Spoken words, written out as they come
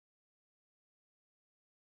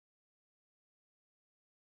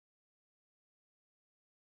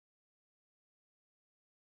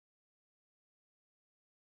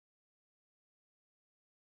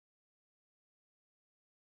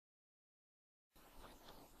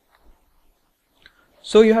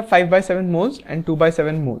So you have 5 by 7 moles and 2 by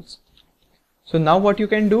 7 moles. So now what you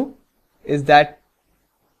can do is that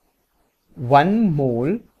 1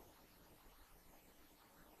 mole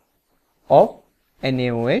of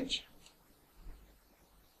NaOH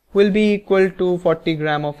will be equal to 40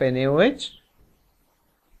 gram of NaOH,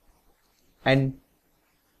 and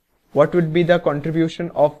what would be the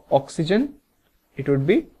contribution of oxygen? It would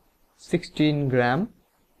be 16 gram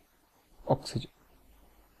oxygen.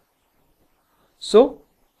 So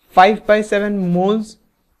 5 by 7 moles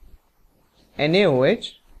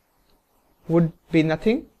NaOH would be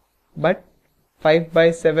nothing but 5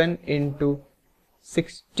 by 7 into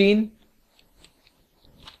 16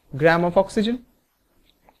 gram of oxygen.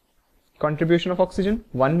 Contribution of oxygen,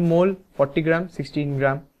 1 mole 40 gram, 16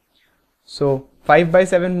 gram. So 5 by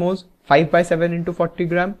 7 moles, 5 by 7 into 40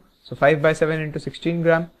 gram, so 5 by 7 into 16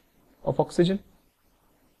 gram of oxygen.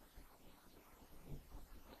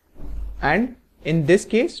 And in this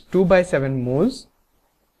case 2 by 7 moles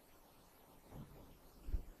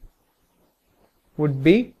would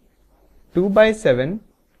be 2 by 7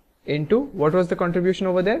 into, what was the contribution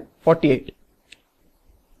over there? 48.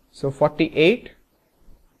 So 48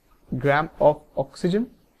 gram of oxygen.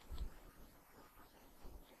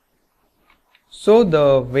 So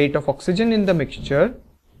the weight of oxygen in the mixture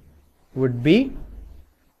would be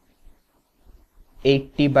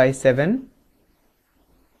 80 by 7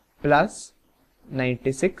 plus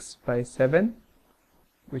 96 by 7,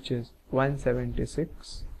 which is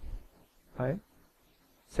 176 by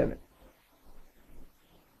 7.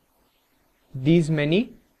 These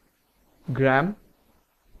many gram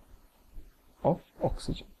of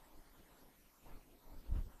oxygen.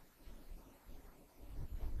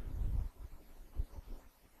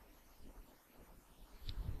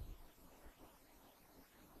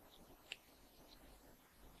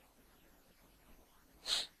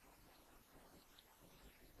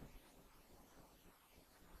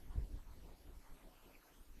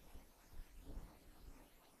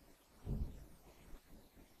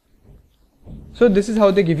 So this is how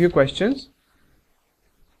they give you questions.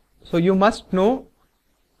 So you must know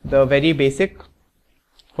the very basic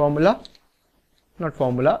formula, not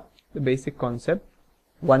formula, the basic concept.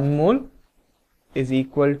 1 mole is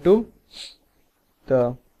equal to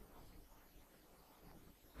the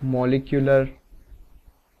molecular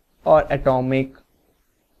or atomic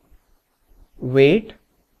weight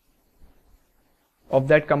of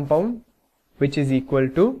that compound, which is equal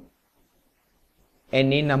to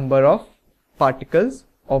any number of particles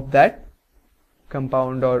of that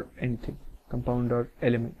compound or anything, compound or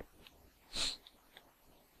element.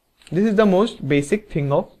 This is the most basic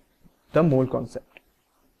thing of the mole concept.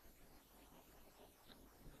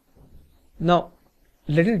 Now,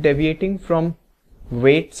 little deviating from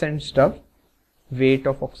weights and stuff, weight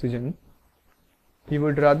of oxygen, we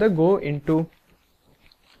would rather go into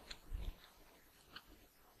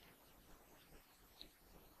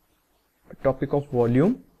a topic of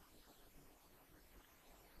volume.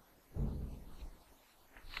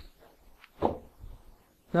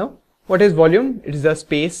 Now, what is volume? It is the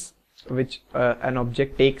space which an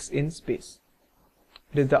object takes in space.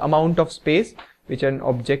 It is the amount of space which an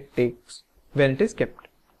object takes when it is kept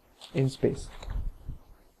in space.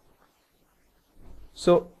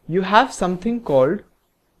 So you have something called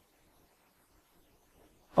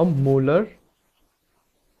a molar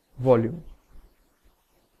volume,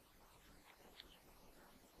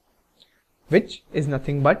 which is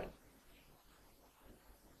nothing but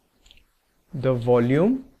the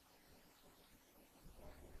volume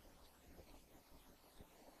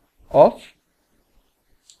of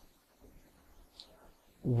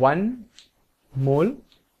 1 mole.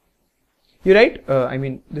 You write,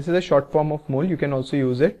 this is a short form of mole, you can also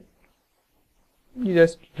use it. You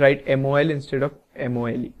just write MOL instead of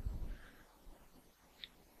MOLE.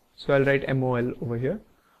 So I'll write MOL over here.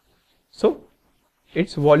 So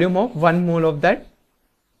it's volume of 1 mole of that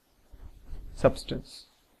substance.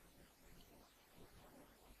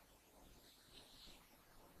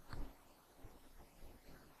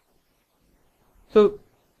 So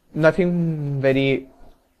nothing very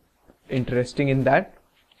interesting in that.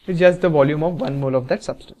 It's just the volume of 1 mole of that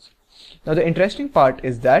substance. Now the interesting part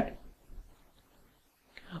is that,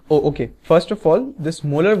 first of all, this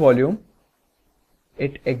molar volume,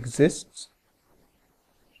 it exists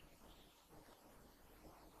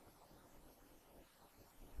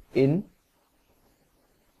in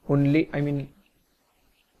only,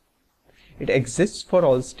 it exists for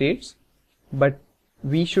all states, but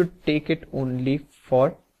we should take it only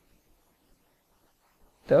for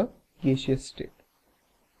the gaseous state.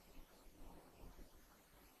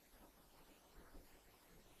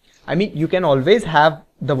 I mean, you can always have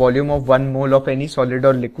the volume of 1 mole of any solid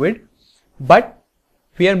or liquid, but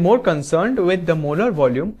we are more concerned with the molar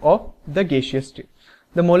volume of the gaseous state.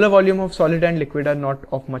 The molar volume of solid and liquid are not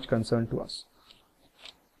of much concern to us.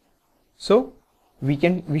 So we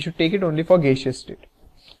should take it only for gaseous state.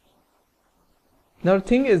 Now the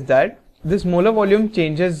thing is that this molar volume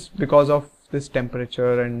changes because of this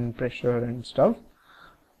temperature and pressure and stuff.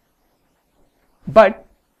 But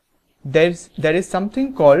there is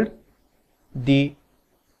something called the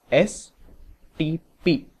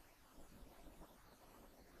STP.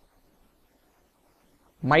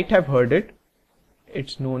 Might have heard it.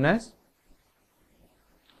 It's known as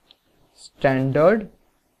standard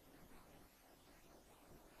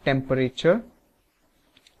temperature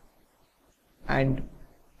and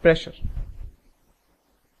pressure.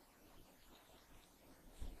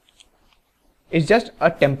 It's just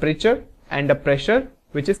a temperature and a pressure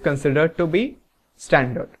which is considered to be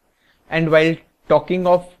standard. And while talking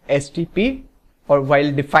of STP or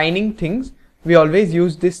while defining things, we always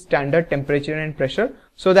use this standard temperature and pressure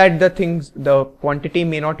so that the quantity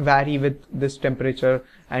may not vary with this temperature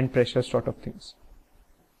and pressure sort of things.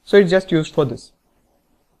 So it's just used for this,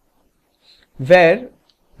 where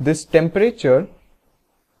this temperature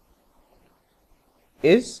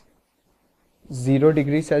is 0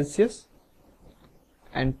 degrees Celsius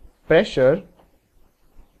and pressure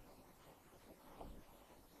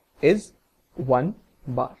is 1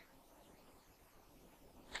 bar.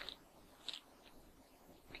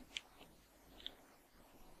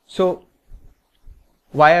 So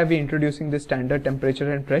why are we introducing this standard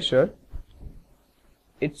temperature and pressure?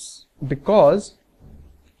 It's because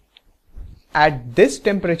at this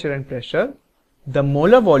temperature and pressure, the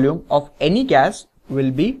molar volume of any gas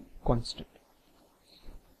will be constant.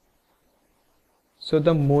 So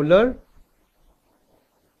the molar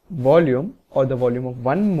volume or the volume of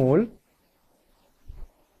 1 mole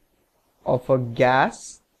of a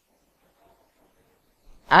gas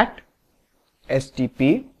at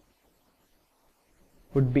STP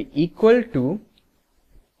would be equal to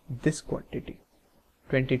this quantity,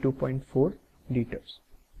 22.4 liters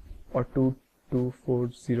or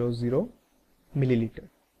 22400 milliliter.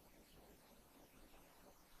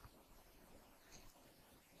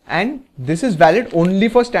 And this is valid only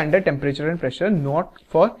for standard temperature and pressure, not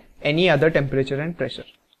for any other temperature and pressure.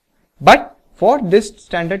 But for this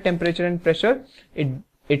standard temperature and pressure, it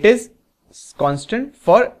is constant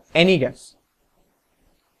for any gas.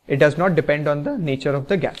 It does not depend on the nature of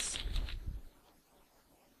the gas.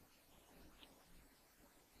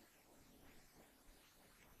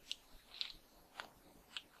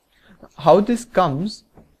 How this comes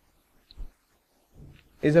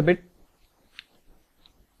is a bit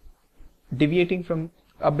deviating from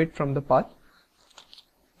the path.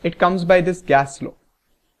 It comes by this gas law,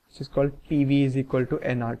 which is called PV is equal to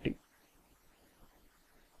nRT.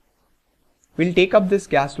 We'll take up this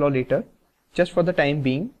gas law later. Just for the time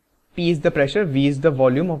being, P is the pressure, V is the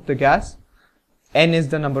volume of the gas, N is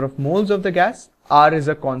the number of moles of the gas, R is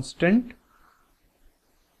a constant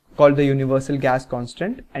called the universal gas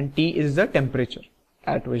constant, and T is the temperature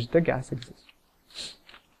at which the gas exists.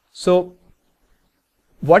 So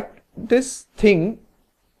what this thing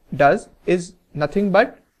does is nothing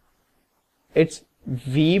but it's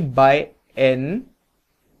V by N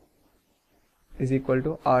is equal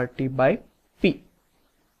to RT by P.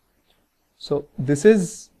 So this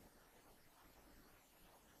is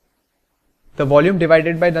the volume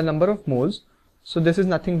divided by the number of moles. So this is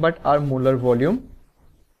nothing but our molar volume,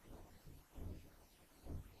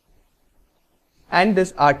 and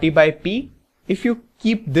this RT by P, if you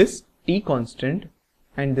keep this T constant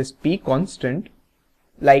and this P constant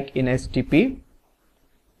like in STP,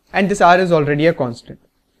 and this R is already a constant,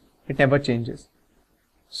 it never changes.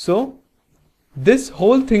 So this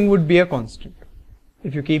whole thing would be a constant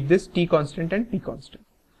if you keep this T constant and P constant.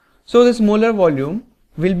 So this molar volume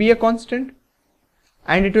will be a constant,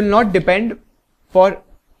 and it will not depend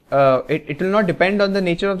it will not depend on the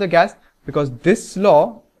nature of the gas, because this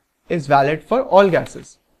law is valid for all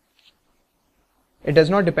gases. It does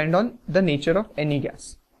not depend on the nature of any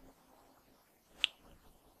gas.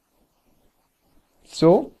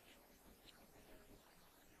 So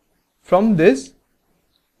from this,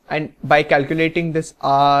 and by calculating this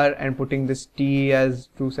R and putting this T as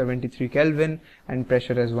 273 Kelvin and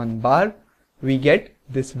pressure as 1 bar, we get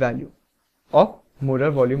this value of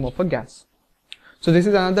molar volume of a gas. So this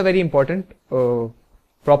is another very important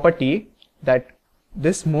property, that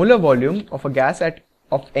this molar volume of a gas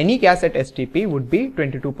of any gas at STP would be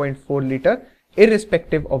 22.4 liter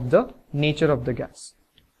irrespective of the nature of the gas.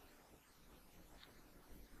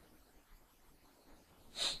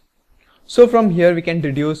 So from here we can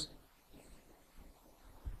deduce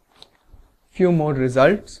few more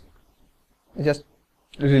results, just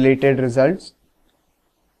related results,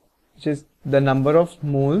 which is the number of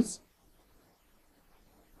moles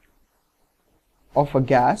of a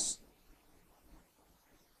gas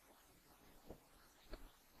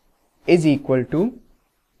is equal to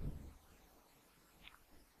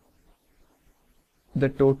the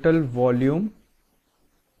total volume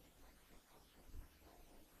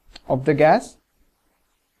of the gas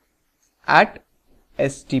at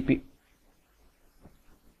STP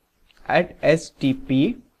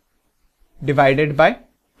divided by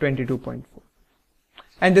 22.4,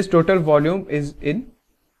 and this total volume is in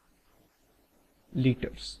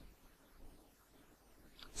liters.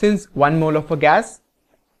 Since 1 mole of a gas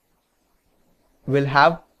will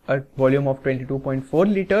have a volume of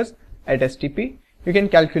 22.4 liters at STP, you can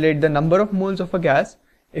calculate the number of moles of a gas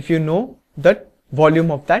if you know the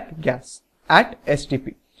volume of that gas at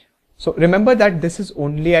STP. So remember that this is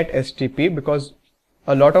only at STP because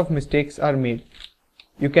a lot of mistakes are made.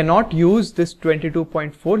 You cannot use this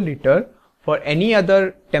 22.4 liter for any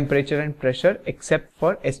other temperature and pressure except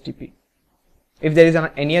for STP. If there is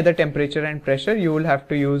any other temperature and pressure, you will have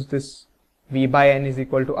to use this V by N is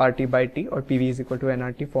equal to RT by T or PV is equal to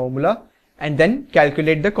nRT formula and then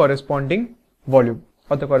calculate the corresponding volume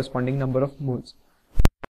or the corresponding number of moles.